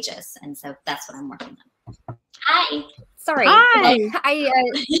courageous. And so that's what I'm working on. Hi. Sorry. Hi.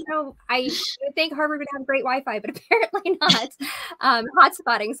 I would think Harvard would have great Wi-Fi, but apparently not.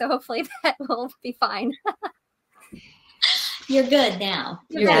 Hotspotting, so hopefully that will be fine. You're good now.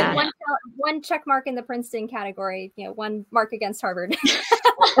 You're good. One check mark in the Princeton category. 1 mark against Harvard.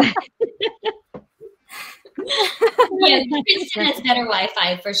 Yeah, Princeton has better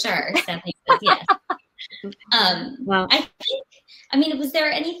Wi-Fi for sure. Yes. Well, I mean, was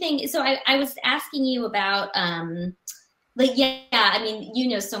there anything? So I was asking you about, I mean, you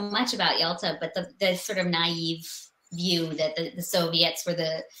know so much about Yalta, but the sort of naive view that the Soviets were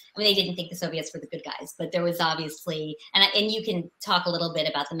they didn't think the Soviets were the good guys, but there was obviously, and you can talk a little bit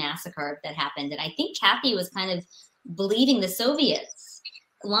about the massacre that happened. And I think Kathy was kind of believing the Soviets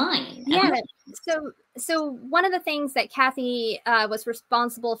line. Yeah. So So one of the things that Kathy was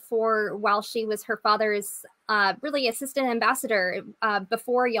responsible for while she was her father's really assistant ambassador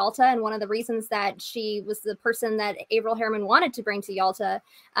before Yalta, and one of the reasons that she was the person that Averell Harriman wanted to bring to Yalta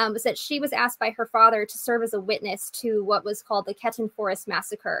was that she was asked by her father to serve as a witness to what was called the Ketton Forest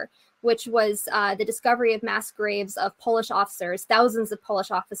Massacre, which was the discovery of mass graves of Polish officers, thousands of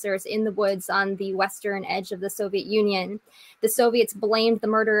Polish officers in the woods on the western edge of the Soviet Union. The Soviets blamed the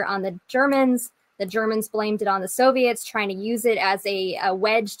murder on the Germans. The Germans blamed it on the Soviets, trying to use it as a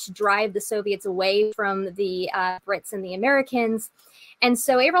wedge to drive the Soviets away from the Brits and the Americans. And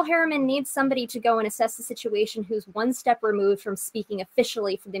so Averell Harriman needs somebody to go and assess the situation who's one step removed from speaking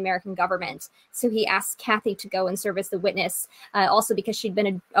officially for the American government. So he asked Kathy to go and serve as the witness, also because she'd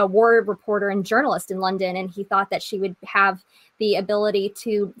been a war reporter and journalist in London, and he thought that she would have the ability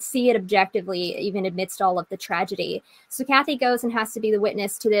to see it objectively, even amidst all of the tragedy. So Kathy goes and has to be the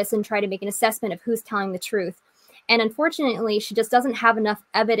witness to this and try to make an assessment of who's telling the truth. And unfortunately, she just doesn't have enough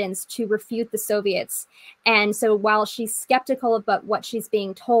evidence to refute the Soviets. And so while she's skeptical about what she's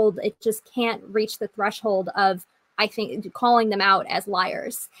being told, it just can't reach the threshold of, I think, calling them out as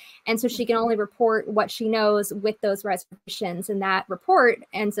liars. And so she can only report what she knows with those reservations. And that report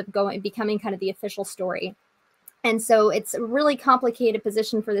ends up becoming kind of the official story. And so it's a really complicated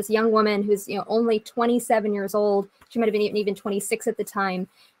position for this young woman who's, only 27 years old. She might have been even 26 at the time,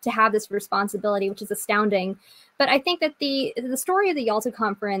 to have this responsibility, which is astounding. But I think that the story of the Yalta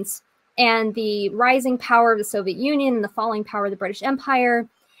Conference and the rising power of the Soviet Union and the falling power of the British Empire,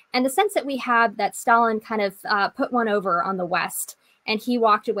 and the sense that we have that Stalin kind of put one over on the West, and he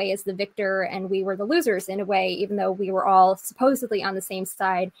walked away as the victor and we were the losers in a way, even though we were all supposedly on the same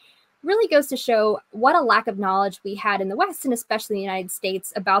side, really goes to show what a lack of knowledge we had in the West, and especially the United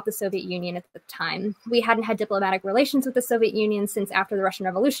States, about the Soviet Union at the time. We hadn't had diplomatic relations with the Soviet Union since after the Russian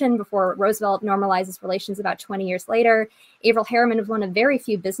Revolution, before Roosevelt normalizes relations about 20 years later. Averell Harriman was one of very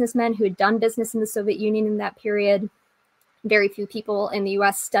few businessmen who had done business in the Soviet Union in that period. Very few people in the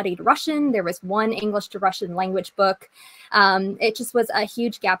US studied Russian. There was one English to Russian language book. It just was a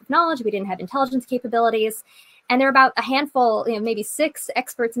huge gap of knowledge. We didn't have intelligence capabilities. And there are about a handful, maybe 6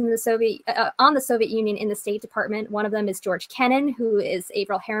 experts in the on the Soviet Union in the State Department. One of them is George Kennan, who is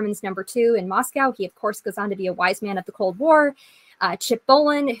Averell Harriman's #2 in Moscow. He, of course, goes on to be a wise man of the Cold War. Chip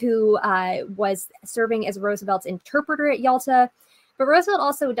Bolin, who was serving as Roosevelt's interpreter at Yalta. But Roosevelt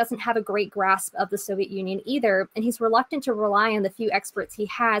also doesn't have a great grasp of the Soviet Union either, and he's reluctant to rely on the few experts he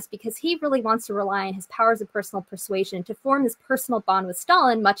has because he really wants to rely on his powers of personal persuasion to form this personal bond with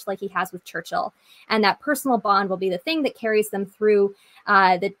Stalin, much like he has with Churchill. And that personal bond will be the thing that carries them through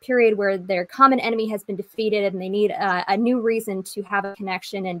the period where their common enemy has been defeated and they need a new reason to have a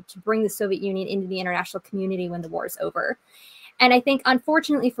connection and to bring the Soviet Union into the international community when the war is over. And I think,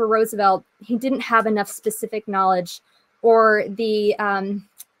 unfortunately for Roosevelt, he didn't have enough specific knowledge or the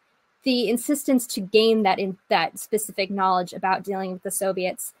insistence to gain that specific knowledge about dealing with the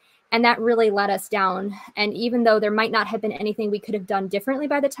Soviets. And that really let us down. And even though there might not have been anything we could have done differently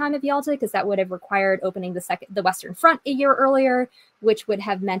by the time of Yalta, because that would have required opening the Western Front a year earlier, which would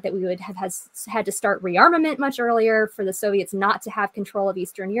have meant that we would have had to start rearmament much earlier for the Soviets not to have control of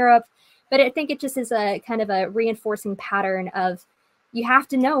Eastern Europe. But I think it just is a kind of a reinforcing pattern of, you have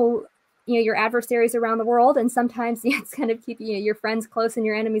to know your adversaries around the world, and sometimes it's kind of keeping your friends close and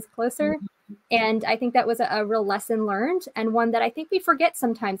your enemies closer. Mm-hmm. And I think that was a real lesson learned, and one that I think we forget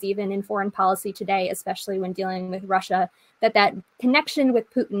sometimes even in foreign policy today, especially when dealing with Russia, that connection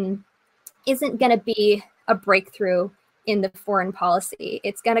with Putin isn't going to be a breakthrough in the foreign policy.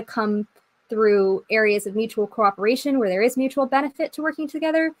 It's going to come through areas of mutual cooperation where there is mutual benefit to working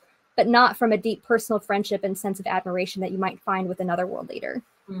together, but not from a deep personal friendship and sense of admiration that you might find with another world leader.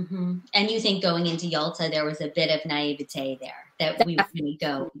 Mm-hmm. And you think going into Yalta, there was a bit of naivete there, that we were going to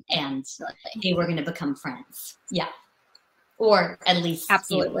go and they were going to become friends. Yeah. Or at least.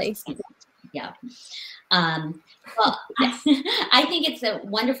 Absolutely. Yeah. Well, I think it's a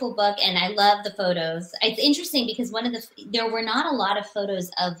wonderful book, and I love the photos. It's interesting because there were not a lot of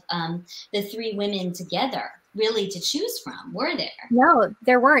photos of the 3 women together really to choose from, were there? No,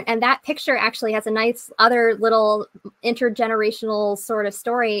 there weren't. And that picture actually has a nice other little intergenerational sort of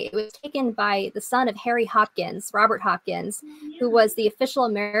story. It was taken by the son of Harry Hopkins, Robert Hopkins, who was the official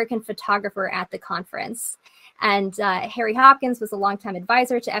American photographer at the conference. And Harry Hopkins was a longtime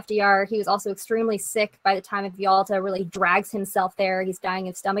advisor to FDR. He was also extremely sick by the time of Yalta, really drags himself there. He's dying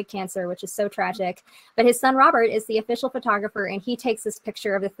of stomach cancer, which is so tragic. But his son, Robert, is the official photographer, and he takes this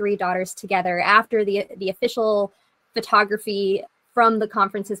picture of the 3 daughters together after the official photography from the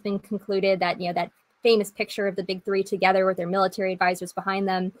conference has been concluded, that, that famous picture of the big three together with their military advisors behind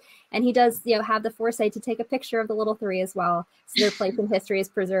them. And he does, have the foresight to take a picture of the little three as well. So their place in history is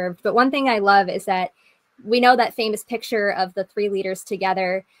preserved. But one thing I love is that we know that famous picture of the three leaders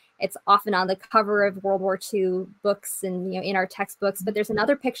together. It's often on the cover of World War II books and, in our textbooks. But there's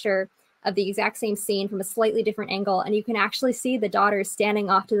another picture of the exact same scene from a slightly different angle. And you can actually see the daughters standing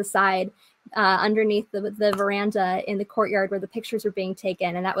off to the side underneath the veranda in the courtyard where the pictures were being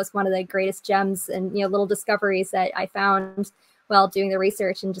taken. And that was one of the greatest gems and, little discoveries that I found while doing the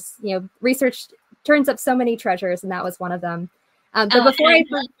research. And just, research turns up so many treasures, and that was one of them. But before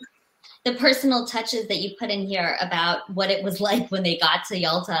the personal touches that you put in here about what it was like when they got to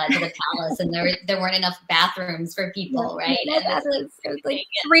Yalta, to the palace, and there weren't enough bathrooms for people, right? It was like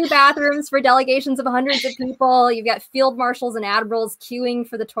 3 bathrooms for delegations of hundreds of people. You've got field marshals and admirals queuing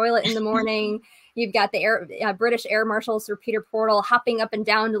for the toilet in the morning. You've got the British Air Marshal Sir Peter Portal hopping up and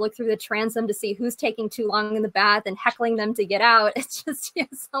down to look through the transom to see who's taking too long in the bath and heckling them to get out. It's just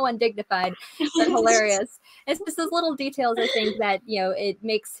so undignified but hilarious. It's just those little details, I think, that, it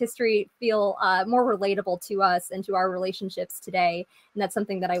makes history feel more relatable to us and to our relationships today. And that's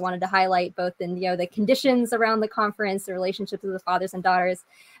something that I wanted to highlight, both in, the conditions around the conference, the relationships of the fathers and daughters.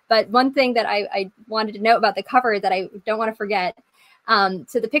 But one thing that I wanted to note about the cover that I don't want to forget,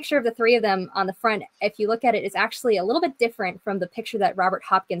 so the picture of the three of them on the front, if you look at it, is actually a little bit different from the picture that Robert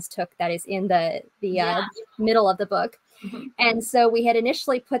Hopkins took that is in the middle of the book. Mm-hmm. And so we had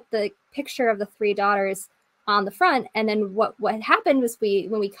initially put the picture of the three daughters on the front. And then what happened was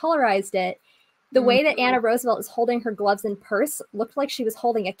when we colorized it, the way that Anna Roosevelt is holding her gloves and purse looked like she was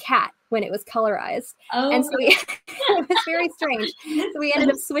holding a cat when it was colorized. Oh. And so it was very strange. So we ended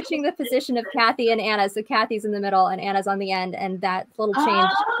up switching the position of Kathy and Anna. So Kathy's in the middle and Anna's on the end. And that little change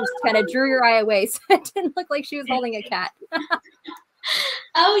just kind of drew your eye away. So it didn't look like she was holding a cat.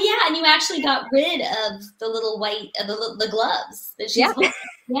 Oh, yeah. And you actually got rid of the little white, the gloves that she's holding.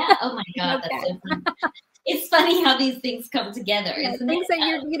 Yeah. Oh, my God. That's so funny. It's funny how these things come together. Yeah, things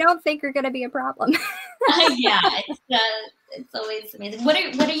that you don't think are going to be a problem. Yeah, it's always amazing. What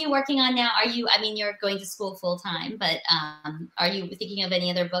are you working on now? You're going to school full time, but are you thinking of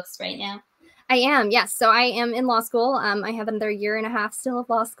any other books right now? I am, yes. So I am in law school. I have another 1.5 years still of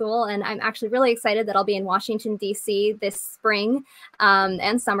law school, and I'm actually really excited that I'll be in Washington, D.C. this spring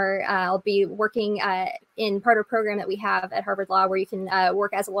and summer. I'll be working in part of a program that we have at Harvard Law where you can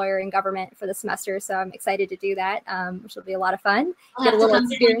work as a lawyer in government for the semester. So I'm excited to do that, which will be a lot of fun. Get a little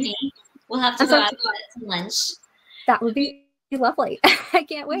experience. We'll have to go out to lunch. That would be lovely. I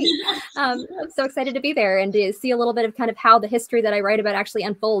can't wait. I'm so excited to be there and to see a little bit of kind of how the history that I write about actually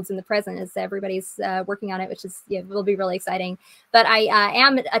unfolds in the present as everybody's working on it, which is will be really exciting. But I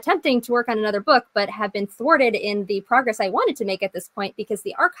am attempting to work on another book, but have been thwarted in the progress I wanted to make at this point because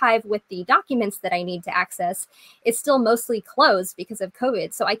the archive with the documents that I need to access is still mostly closed because of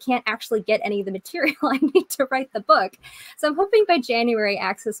COVID. So I can't actually get any of the material I need to write the book. So I'm hoping by January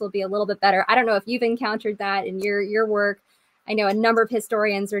access will be a little bit better. I don't know if you've encountered that in your work. I know a number of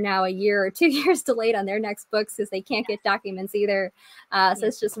historians are now 1 year or 2 years delayed on their next books because they can't get documents either. So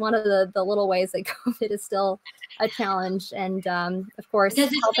it's just one of the little ways that COVID is still a challenge. And of course,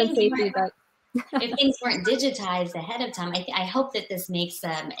 health and safety. But if things weren't digitized ahead of time, I hope that this makes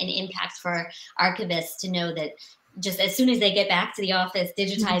an impact for archivists to know that just as soon as they get back to the office,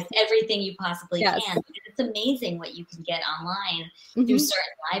 digitize everything you possibly can. It's amazing what you can get online through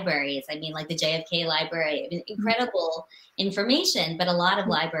certain libraries. Like the JFK library, incredible information, but a lot of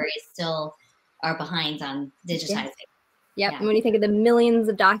libraries still are behind on digitizing. Yep. And when you think of the millions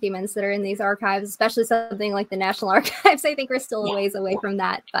of documents that are in these archives, especially something like the National Archives, I think we're still a ways away from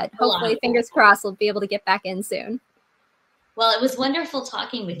that. But hopefully, fingers crossed, we'll be able to get back in soon. Well, it was wonderful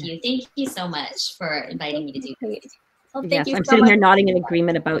talking with you. Thank you so much for inviting me to do this. Well, yes, I'm sitting here nodding in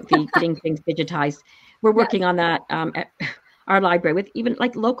agreement about getting things digitized. We're working on that at our library with even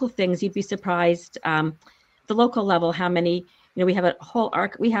like local things. You'd be surprised the local level how many, we have a whole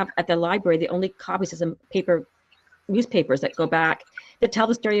we have at the library the only copies of some newspapers that go back that tell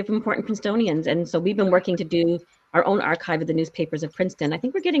the story of important Princetonians. And so we've been working to do our own archive of the newspapers of Princeton. I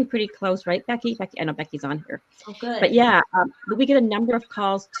think we're getting pretty close, right, Becky? I know Becky's on here. Oh, good. But yeah, we get a number of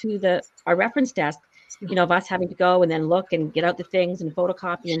calls to our reference desk, of us having to go and then look and get out the things and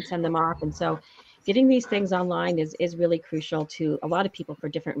photocopy and send them off. And so getting these things online is really crucial to a lot of people for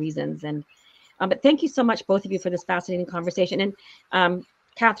different reasons. And but thank you so much, both of you, for this fascinating conversation. And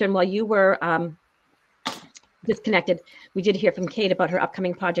Catherine, while you were disconnected, we did hear from Kate about her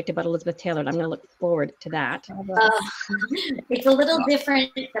upcoming project about Elizabeth Taylor, and I'm going to look forward to that. It's a little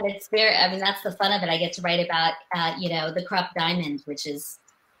different, but it's very, that's the fun of it. I get to write about, the Krupp diamond, which is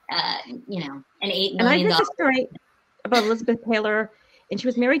you know, an $8 And I million. heard a story about Elizabeth Taylor, and she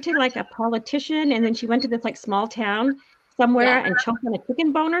was married to like a politician, and then she went to this like small town somewhere and choked on a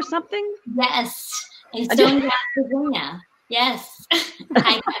chicken bone or something. Yes, in Stone Gap, Virginia. Yes.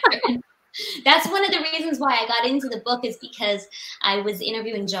 That's one of the reasons why I got into the book, is because I was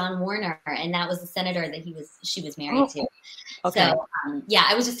interviewing John Warner, and that was the senator that she was married to. Okay. So yeah,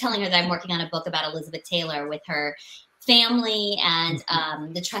 I was just telling her that I'm working on a book about Elizabeth Taylor with her family and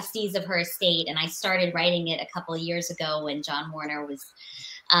the trustees of her estate. And I started writing it a couple of years ago when John Warner was,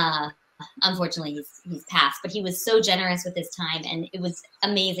 unfortunately he's passed, but he was so generous with his time. And it was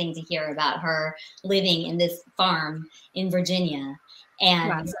amazing to hear about her living in this farm in Virginia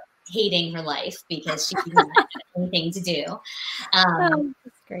and hating her life because she didn't have anything to do.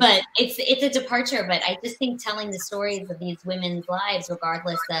 But it's a departure. But I just think telling the stories of these women's lives,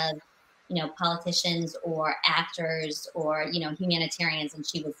 regardless of, you know, politicians or actors or, you know, humanitarians, and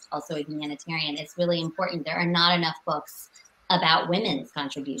she was also a humanitarian, it's really important. There are not enough books about women's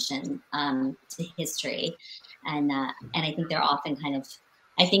contribution to history. And I think they're often kind of,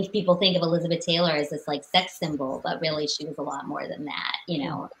 I think people think of Elizabeth Taylor as this like sex symbol, but really she was a lot more than that, you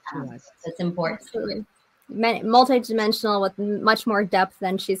know. So it's important. Absolutely. Multi-dimensional with much more depth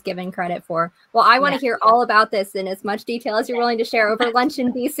than she's given credit for. Well, I want to hear all about this in as much detail as you're willing to share over lunch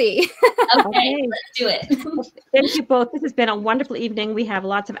in DC. Okay, let's do it. Thank you both. This has been a wonderful evening. We have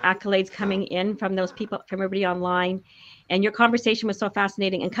lots of accolades coming in from those people, from everybody online. And your conversation was so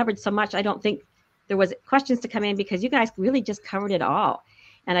fascinating and covered so much. I don't think there was questions to come in because you guys really just covered it all.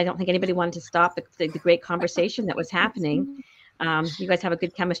 And I don't think anybody wanted to stop the great conversation that was happening. You guys have a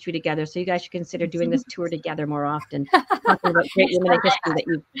good chemistry together, so you guys should consider doing this tour together more often, talking about great women in history that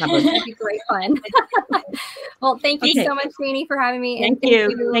you've covered. That'd be great fun. Well, thank you so much, Janie, for having me. Thank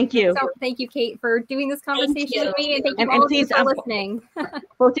you. Thank you. So, thank you, Kate, for doing this conversation with me, and thank you all of you for listening.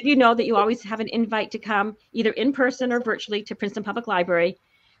 Both of you know that you always have an invite to come either in person or virtually to Princeton Public Library.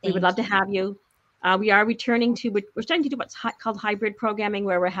 We would love to have you. We are returning to, we're starting to do what's called hybrid programming,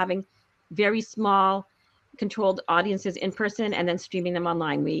 where we're having very small controlled audiences in person and then streaming them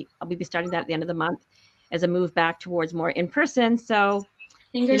online. I'll be starting that at the end of the month as a move back towards more in person. So,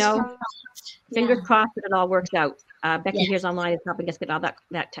 fingers crossed that it all works out. Becky here's online is helping us get all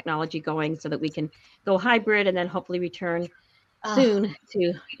that technology going so that we can go hybrid and then hopefully return soon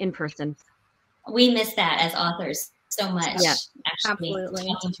to in person. We miss that as authors so much. Yeah, actually,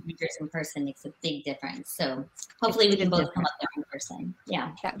 talking to readers in person makes a big difference. So hopefully we can both come up there in person.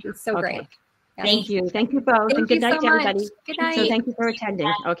 Yeah, that would be so great. Thank you. Thank you both. And good night to everybody. Good night. So thank you for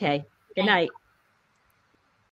attending. Okay. Good night.